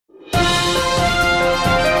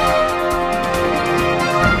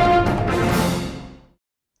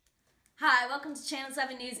to Channel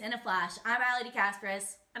 7 News in a Flash. I'm Allie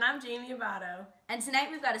DeCasperis. And I'm Jamie Abato. And tonight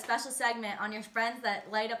we've got a special segment on your friends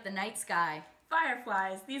that light up the night sky.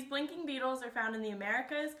 Fireflies. These blinking beetles are found in the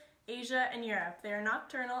Americas, Asia, and Europe. They are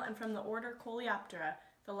nocturnal and from the order Coleoptera,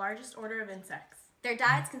 the largest order of insects. Their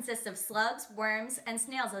diets consist of slugs, worms, and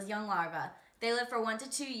snails as young larvae. They live for 1 to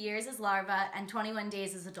 2 years as larvae and 21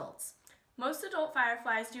 days as adults. Most adult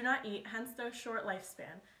fireflies do not eat, hence their short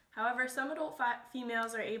lifespan. However, some adult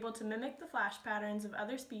females are able to mimic the flash patterns of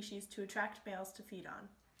other species to attract males to feed on.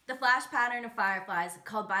 The flash pattern of fireflies,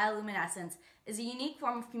 called bioluminescence, is a unique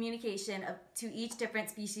form of communication to each different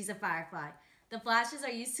species of firefly. The flashes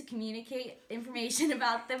are used to communicate information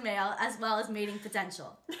about the male as well as mating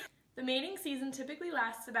potential. The mating season typically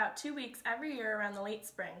lasts about 2 weeks every year around the late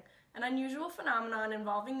spring. An unusual phenomenon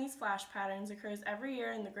involving these flash patterns occurs every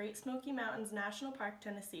year in the Great Smoky Mountains National Park,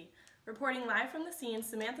 Tennessee. Reporting live from the scene,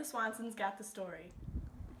 Samantha Swanson's got the story.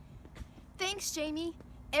 Thanks, Jamie.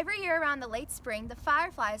 Every year around the late spring, the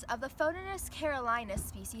fireflies of the Photinus carolinus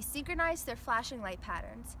species synchronize their flashing light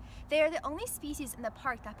patterns. They are the only species in the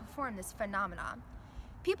park that perform this phenomenon.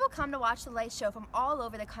 People come to watch the light show from all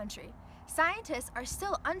over the country. Scientists are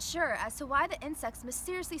still unsure as to why the insects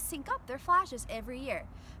mysteriously sync up their flashes every year,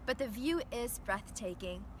 but the view is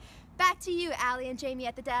breathtaking. Back to you, Allie and Jamie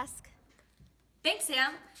at the desk. Thanks,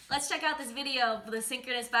 Sam. Let's check out this video of the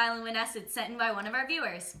synchronous bioluminescence sent in by one of our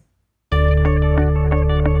viewers.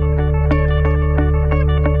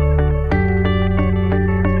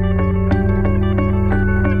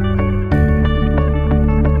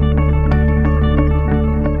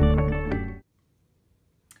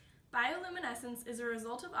 Bioluminescence is a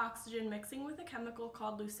result of oxygen mixing with a chemical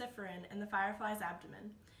called luciferin in the firefly's abdomen.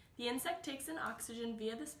 The insect takes in oxygen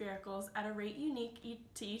via the spiracles at a rate unique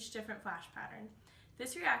to each different flash pattern.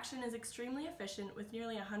 This reaction is extremely efficient with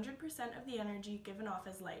nearly 100% of the energy given off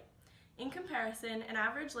as light. In comparison, an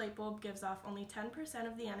average light bulb gives off only 10%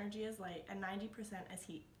 of the energy as light and 90% as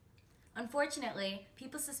heat. Unfortunately,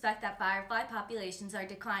 people suspect that firefly populations are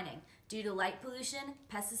declining due to light pollution,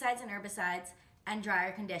 pesticides and herbicides, and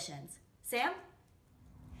drier conditions. Sam?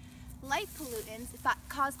 Light pollutants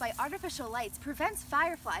caused by artificial lights prevents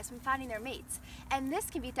fireflies from finding their mates, and this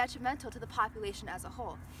can be detrimental to the population as a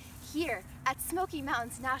whole. Here, at Smoky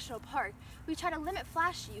Mountains National Park, we try to limit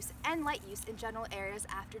flash use and light use in general areas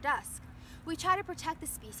after dusk. We try to protect the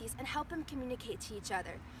species and help them communicate to each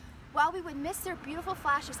other. While we would miss their beautiful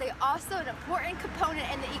flashes, they are also an important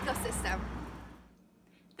component in the ecosystem.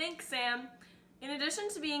 Thanks, Sam. In addition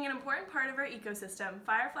to being an important part of our ecosystem,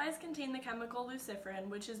 fireflies contain the chemical luciferin,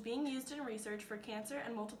 which is being used in research for cancer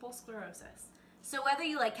and multiple sclerosis. So whether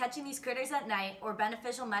you like catching these critters at night or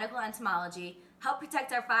beneficial medical entomology, help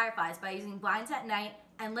protect our fireflies by using blinds at night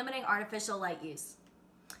and limiting artificial light use.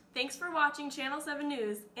 Thanks for watching Channel 7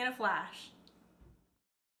 News in a Flash.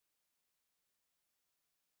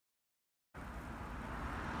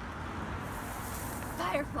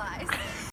 Fireflies.